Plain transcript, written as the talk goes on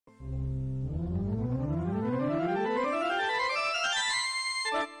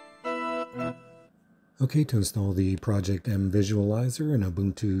Okay, to install the ProjectM Visualizer in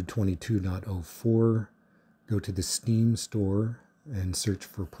Ubuntu 22.04, go to the Steam store and search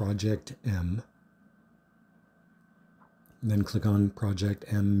for ProjectM. Then click on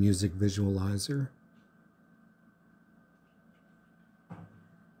ProjectM Music Visualizer.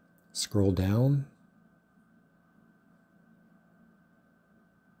 Scroll down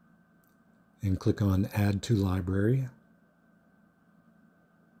and click on Add to Library.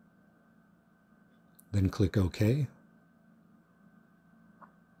 Then click OK.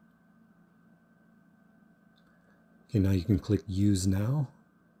 Okay, now you can click Use Now.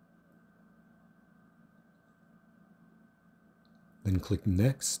 Then click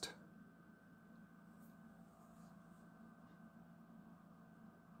Next.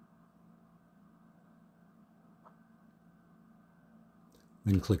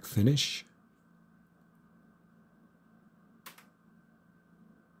 Then click Finish.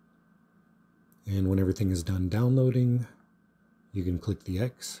 And when everything is done downloading, you can click the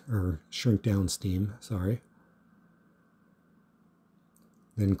X, or shrink down Steam, sorry.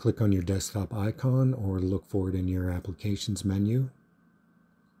 Then click on your desktop icon or look for it in your Applications menu.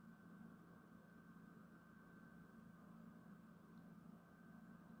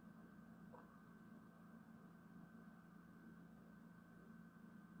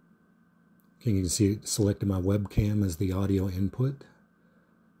 Okay, you can see it selected my webcam as the audio input.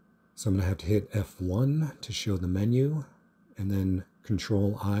 So I'm going to have to hit F1 to show the menu, and then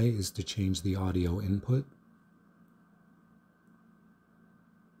Control-I is to change the audio input.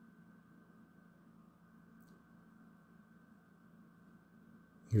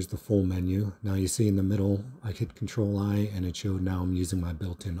 Here's the full menu. Now you see in the middle, I hit Control-I and it showed now I'm using my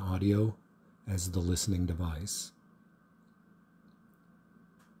built-in audio as the listening device.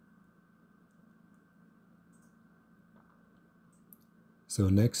 So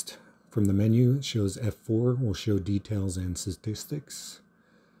next, from the menu, it shows F4 will show details and statistics.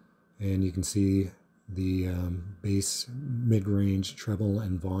 And you can see the bass, mid-range, treble,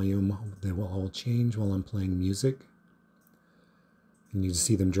 and volume. They will all change while I'm playing music. And you can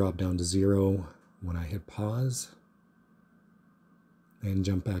see them drop down to 0 when I hit pause. And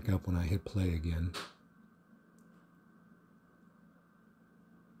jump back up when I hit play again.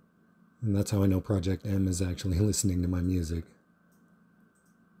 And that's how I know ProjectM is actually listening to my music.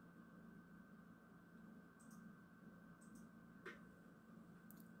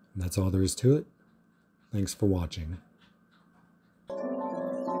 And that's all there is to it. Thanks for watching.